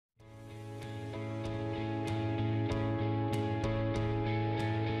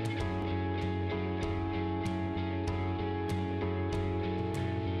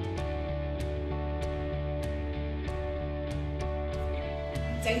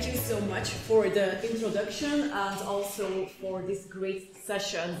Thank you so much for the introduction and also for this great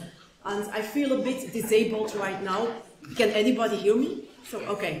session. And I feel a bit disabled right now. Can anybody hear me? So,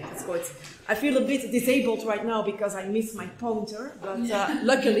 okay, that's good. I feel a bit disabled right now because I miss my pointer, but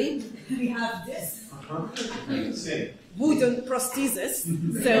luckily we have this wooden prosthesis.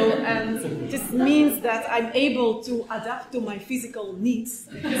 So this means that I'm able to adapt to my physical needs.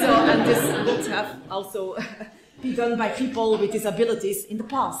 So, and this would have also be done by people with disabilities in the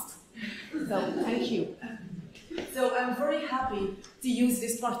past. So thank you. So I'm very happy to use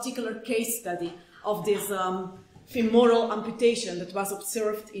this particular case study of this femoral amputation that was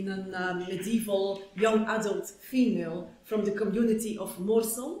observed in a medieval young adult female from the community of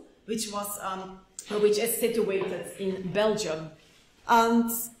Moorsel, which is situated in Belgium. And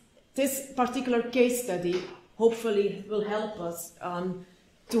this particular case study hopefully will help us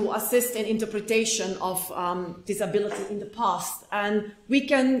to assist in interpretation of disability in the past. And we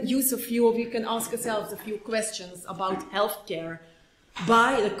can ask ourselves a few questions about healthcare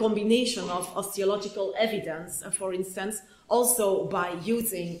by the combination of osteological evidence, for instance, also by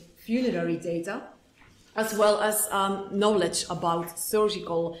using funerary data, as well as knowledge about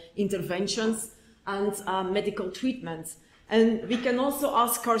surgical interventions and medical treatments. And we can also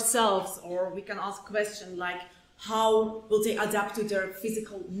ask ourselves, or we can ask questions like, how will they adapt to their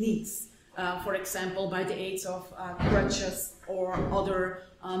physical needs? For example, by the aid of crutches or other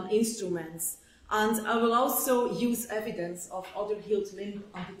instruments. And I will also use evidence of other healed limb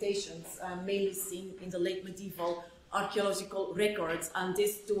amputations, mainly seen in the late medieval archaeological records, and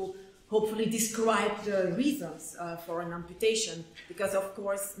this to hopefully describe the reasons for an amputation, because of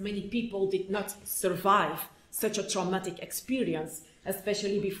course many people did not survive such a traumatic experience,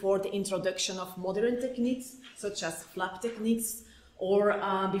 especially before the introduction of modern techniques, such as flap techniques, or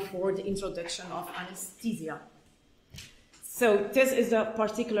before the introduction of anesthesia. So this is a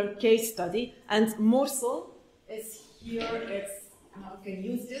particular case study, and Moorsel is here, now I can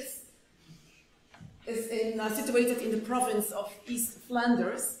use this, is situated in the province of East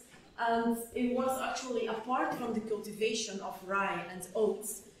Flanders, and it was actually, apart from the cultivation of rye and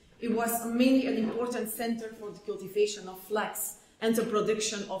oats, it was mainly an important center for the cultivation of flax and the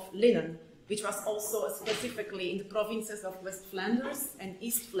production of linen, which was also specifically in the provinces of West Flanders and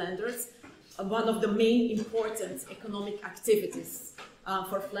East Flanders, one of the main important economic activities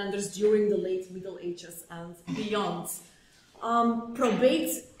for Flanders during the late Middle Ages and beyond.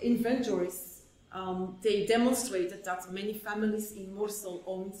 Probate inventories, they demonstrated that many families in Moorsel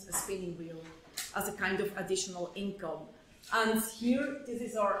owned a spinning wheel as a kind of additional income. And here, this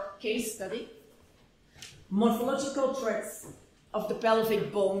is our case study. Morphological traits of the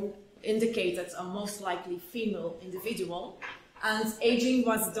pelvic bone indicated a most likely female individual, and aging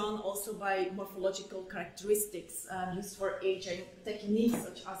was done also by morphological characteristics used for aging techniques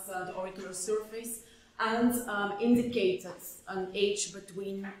such as the auricular surface, and indicated an age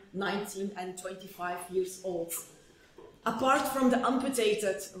between 19 and 25 years old. Apart from the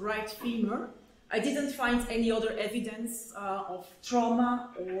amputated right femur, I didn't find any other evidence of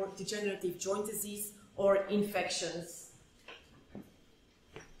trauma or degenerative joint disease or infections.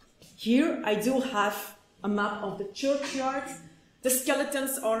 Here I do have a map of the churchyard. The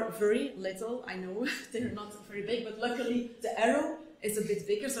skeletons are very little, I know, they're not very big, but luckily the arrow is a bit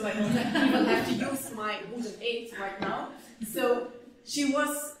bigger, so I don't even have to use my wooden aid right now. So she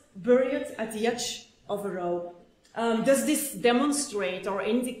was buried at the edge of a row. Does this demonstrate or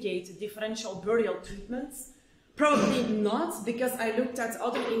indicate differential burial treatments? Probably not, because I looked at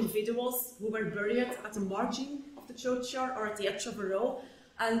other individuals who were buried at the margin of the churchyard or at the edge of a row,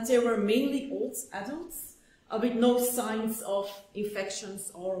 and they were mainly old adults with no signs of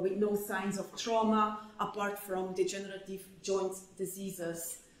infections or with no signs of trauma apart from degenerative joint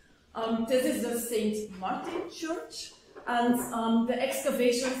diseases. This is the St. Martin Church, and the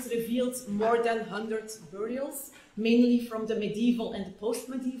excavations revealed more than 100 burials, mainly from the medieval and the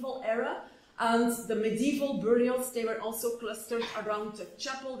post-medieval era. And the medieval burials, they were also clustered around the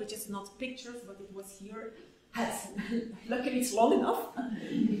chapel, which is not pictures, but it was here. Luckily it's long enough.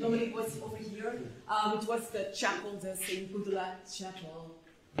 Normally it was over here. It was the chapel, the St. Gudula Chapel.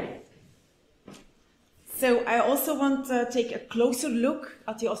 So I also want to take a closer look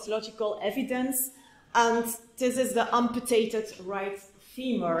at the osteological evidence, and this is the amputated right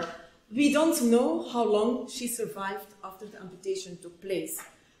femur. We don't know how long she survived after the amputation took place,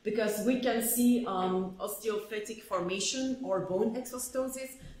 because we can see osteophytic formation or bone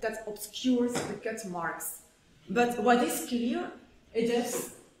exostosis that obscures the cut marks. But what is clear, it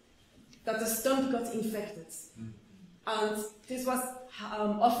is that the stump got infected. And this was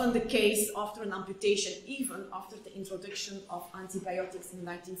often the case after an amputation, even after the introduction of antibiotics in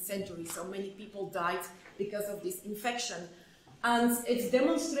the 19th century. So many people died because of this infection. And it's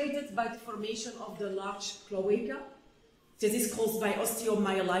demonstrated by the formation of the large cloaca. This is caused by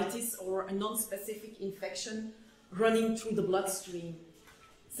osteomyelitis, or a non-specific infection running through the bloodstream.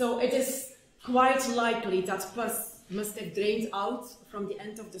 So it is quite likely that pus must have drained out from the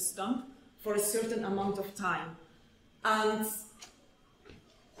end of the stump for a certain amount of time. And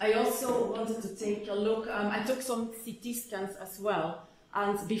I also wanted to take a look, I took some CT scans as well,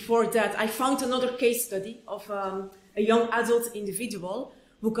 and before that I found another case study of a young adult individual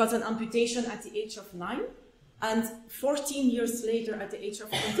who got an amputation at the age of 9, and 14 years later, at the age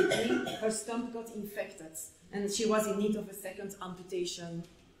of 23, her stump got infected, and she was in need of a second amputation.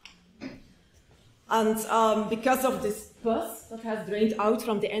 And because of this pus that has drained out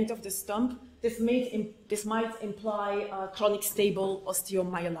from the end of the stump, this might imply chronic stable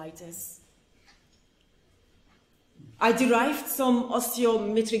osteomyelitis. I derived some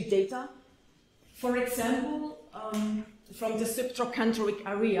osteometric data, for example, from the subtrochanteric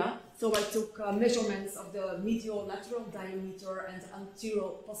area. So I took measurements of the mediolateral diameter and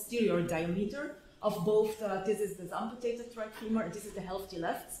anterior-posterior diameter of both, this is the amputated right femur and this is the healthy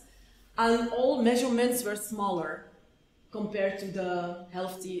left. And all measurements were smaller compared to the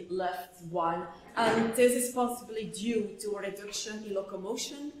healthy left one. And this is possibly due to a reduction in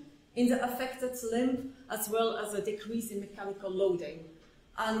locomotion in the affected limb, as well as a decrease in mechanical loading.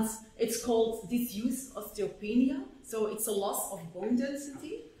 And it's called disuse osteopenia, so it's a loss of bone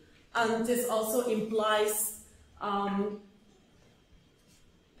density. And this also implies a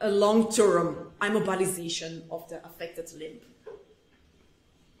long-term immobilization of the affected limb.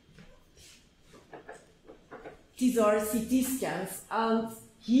 These are CT scans, and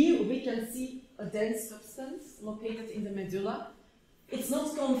here we can see a dense substance located in the medulla. It's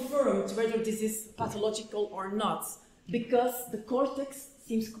not confirmed whether this is pathological or not, because the cortex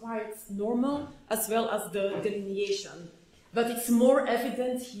seems quite normal, as well as the delineation. But it's more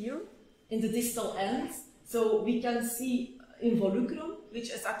evident here in the distal end. So we can see involucrum, which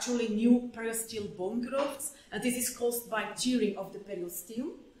is actually new periosteal bone growths, and this is caused by tearing of the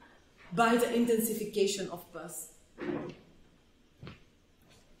periosteum by the intensification of pus.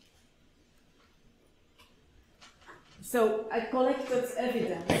 So I collected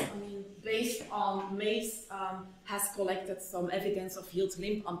evidence, based on Mace has collected some evidence of healed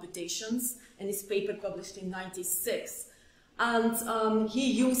limb amputations in his paper published in '96. And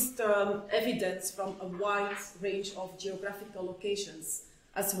he used evidence from a wide range of geographical locations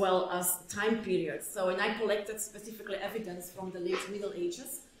as well as time periods. So, and I collected specifically evidence from the late Middle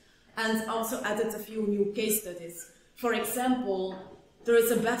Ages and also added a few new case studies. For example, there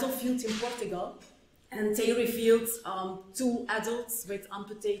is a battlefield in Portugal, and they revealed 2 adults with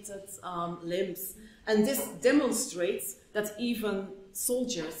amputated limbs. And this demonstrates that even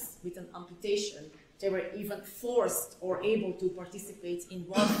soldiers with an amputation, they were even forced or able to participate in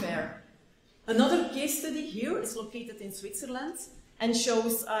warfare. Another case study here is located in Switzerland and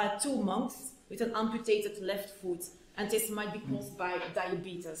shows 2 monks with an amputated left foot, and this might be caused by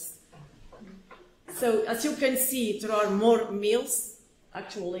diabetes. So as you can see, there are more males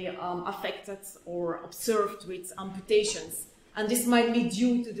actually affected or observed with amputations, and this might be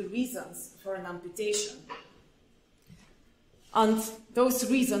due to the reasons for an amputation. And those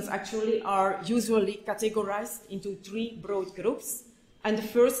reasons actually are usually categorized into 3 broad groups, and the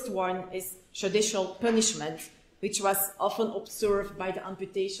first one is judicial punishment, which was often observed by the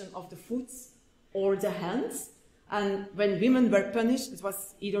amputation of the foot or the hands, and when women were punished, it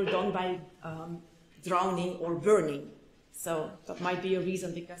was either done by drowning or burning. So that might be a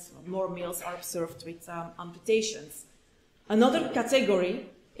reason, because more males are observed with amputations. Another category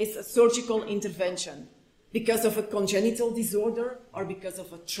is a surgical intervention because of a congenital disorder, or because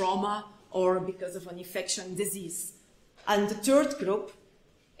of a trauma, or because of an infection disease. And the third group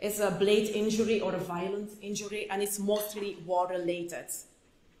is a blade injury or a violent injury, and it's mostly war-related.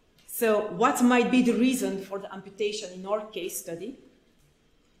 So what might be the reason for the amputation in our case study?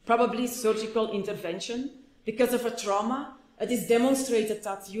 Probably surgical intervention. Because of a trauma, it is demonstrated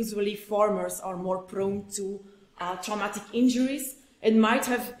that usually farmers are more prone to traumatic injuries. It might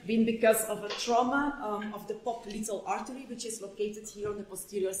have been because of a trauma of the popliteal artery, which is located here on the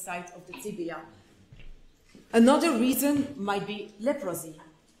posterior side of the tibia. Another reason might be leprosy,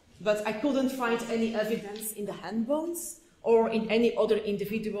 but I couldn't find any evidence in the hand bones or in any other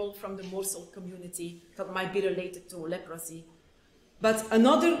individual from the Moorsel community that might be related to leprosy. But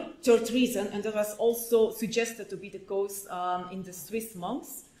another third reason, and that was also suggested to be the cause in the Swiss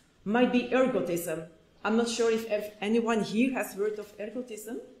monks, might be ergotism, I'm not sure if anyone here has heard of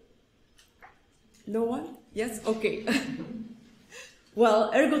ergotism. No one? Yes? Okay.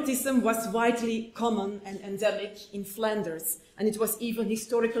 Well, ergotism was widely common and endemic in Flanders, and it was even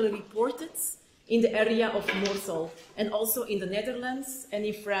historically reported in the area of Moorsel, and also in the Netherlands and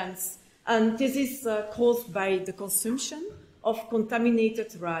in France. And this is caused by the consumption of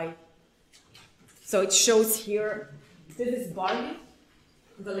contaminated rye. So it shows here, this is barley,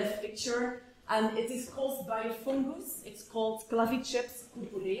 the left picture, and it is caused by a fungus. It's called Claviceps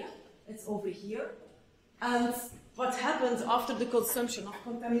purpurea. It's over here. And what happened after the consumption of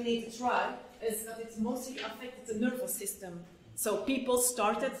contaminated rye is that it mostly affected the nervous system. So people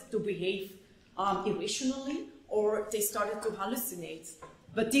started to behave irrationally, or they started to hallucinate.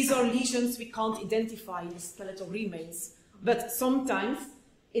 But these are lesions we can't identify in the skeletal remains. But sometimes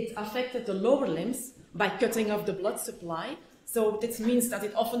it affected the lower limbs by cutting off the blood supply. So this means that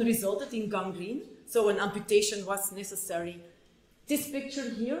it often resulted in gangrene, so an amputation was necessary. This picture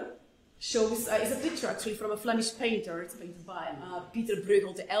here shows, is a picture actually from a Flemish painter. It's painted by Peter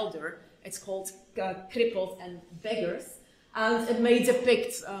Bruegel the Elder. It's called Crippled and Beggars. And it may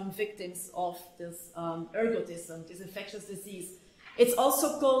depict victims of this ergotism, this infectious disease. It's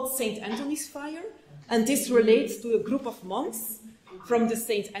also called St. Anthony's fire, and this relates to a group of monks from the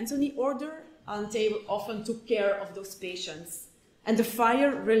St. Anthony order, and they often took care of those patients. And the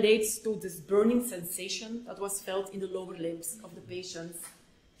fire relates to this burning sensation that was felt in the lower limbs of the patients.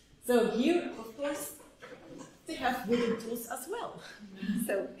 So here, of course, they have wooden tools as well.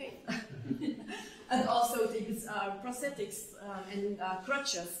 So, okay. And also they use prosthetics and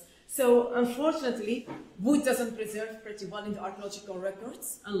crutches. So unfortunately, wood doesn't preserve pretty well in the archaeological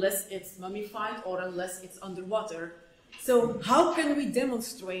records unless it's mummified or unless it's underwater. So how can we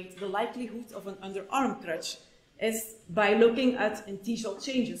demonstrate the likelihood of an underarm crutch? Is by looking at initial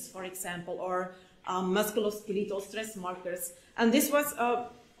changes, for example, or musculoskeletal stress markers. And this was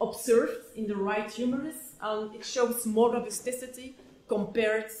observed in the right humerus. It shows more robusticity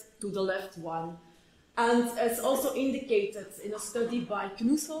compared to the left one. And it's also indicated in a study by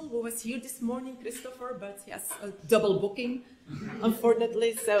Moorsel, who was here this morning, Christopher, but he has a double booking,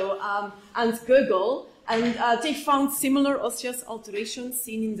 unfortunately. So, and Google, and they found similar osseous alterations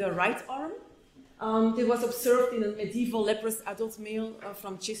seen in the right arm. It was observed in a medieval leprous adult male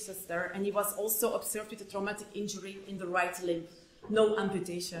from Chichester, and he was also observed with a traumatic injury in the right limb, no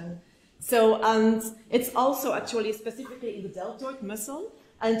amputation. So, and it's also actually specifically in the deltoid muscle,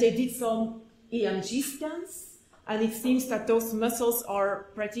 and they did some EMG scans, and it seems that those muscles are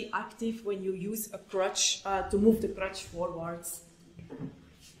pretty active when you use a crutch to move the crutch forwards.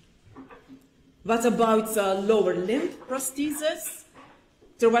 What about lower limb prosthesis?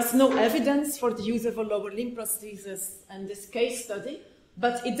 There was no evidence for the use of a lower limb prosthesis in this case study,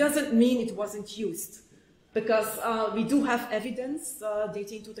 but it doesn't mean it wasn't used, because we do have evidence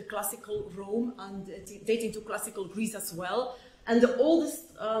dating to the classical Rome and dating to classical Greece as well, and the oldest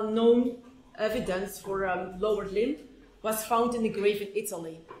known evidence for lower limb was found in a grave in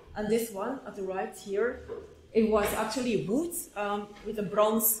Italy. And this one at the right here, it was actually wood with a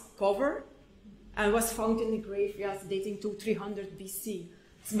bronze cover, and was found in a grave, yes, dating to 300 BC.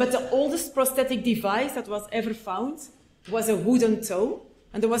 But the oldest prosthetic device that was ever found was a wooden toe,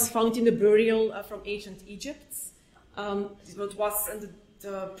 and it was found in the burial from ancient Egypt. It was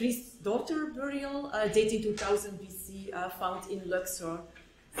the priest's daughter burial dating to 1000 BC, found in Luxor.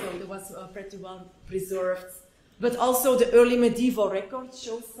 So it was pretty well preserved. But also the early medieval records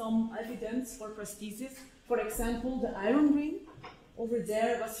show some evidence for prosthesis. For example, the iron ring over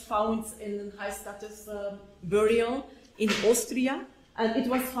there was found in a high status burial in Austria. And it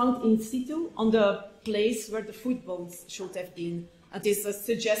was found in situ on the place where the foot bones should have been. And this is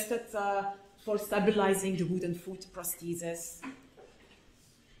suggested for stabilizing the wooden foot prosthesis.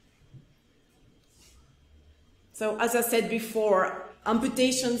 So as I said before,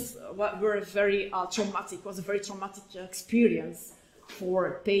 amputations were very traumatic, was a very traumatic experience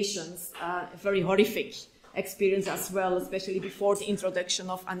for patients, a very horrific experience as well, especially before the introduction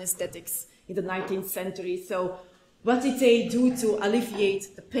of anaesthetics in the 19th century. So what did they do to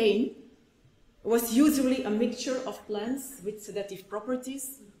alleviate the pain? It was usually a mixture of plants with sedative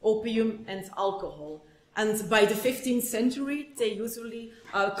properties, opium and alcohol. And by the 15th century, they usually,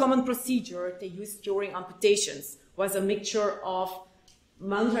 a common procedure they used during amputations was a mixture of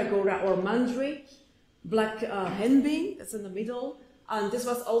mandragora or mandrake, black henbane, that's in the middle, and this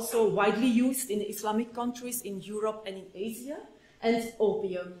was also widely used in Islamic countries in Europe and in Asia, and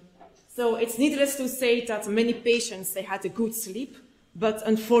opium. So it's needless to say that many patients, they had a good sleep, but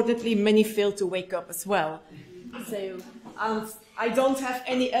unfortunately many failed to wake up as well. So And I don't have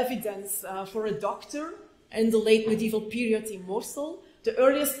any evidence for a doctor in the late medieval period in Moorsel. The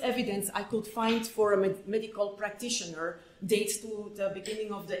earliest evidence I could find for a medical practitioner dates to the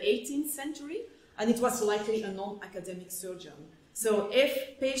beginning of the 18th century, and it was likely a non-academic surgeon. So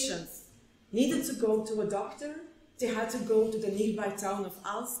if patients needed to go to a doctor, they had to go to the nearby town of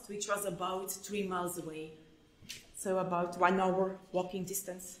Aalst, which was about 3 miles away. So about 1 hour walking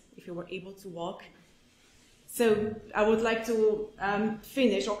distance, if you were able to walk. So I would like to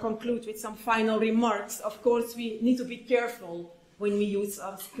finish or conclude with some final remarks. Of course, we need to be careful when we use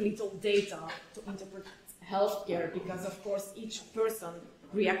skeletal data to interpret healthcare, because of course each person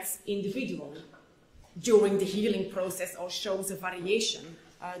reacts individually during the healing process or shows a variation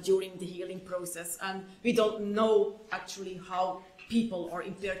during the healing process. And we don't know actually how people or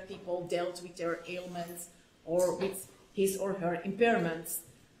impaired people dealt with their ailments or with his or her impairments.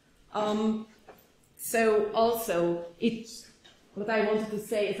 So also, what I wanted to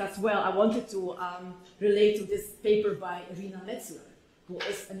say is as well, I wanted to relate to this paper by Irina Metzler, who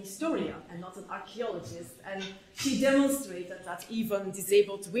is an historian and not an archaeologist. And she demonstrated that even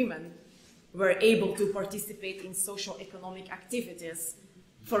disabled women were able to participate in socio-economic activities,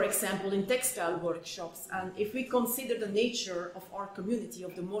 for example, in textile workshops. And if we consider the nature of our community,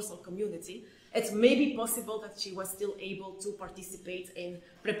 of the Moorsel community, it may be possible that she was still able to participate in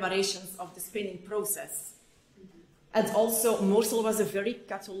preparations of the spinning process. And also, Moorsel was a very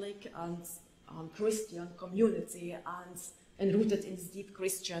Catholic and Christian community and rooted in this deep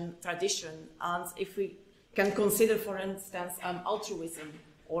Christian tradition. And if we can consider, for instance, altruism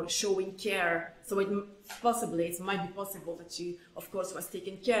or showing care, so it might be possible that she, of course, was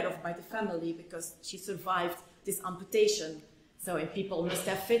taken care of by the family because she survived this amputation. So if people must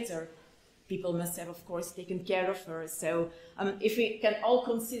have fit her, people must have, of course, taken care of her. So if we can all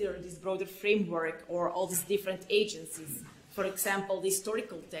consider this broader framework or all these different agencies, for example, the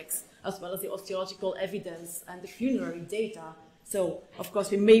historical text, as well as the osteological evidence and the funerary data, so of course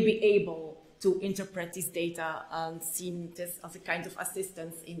we may be able to interpret this data and see this as a kind of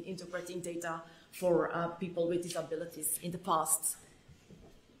assistance in interpreting data for people with disabilities in the past.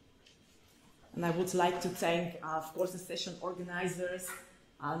 And I would like to thank, of course, the session organizers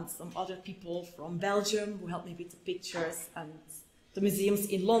and some other people from Belgium who helped me with the pictures, and the museums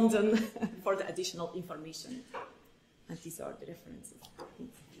in London for the additional information. And these are the references.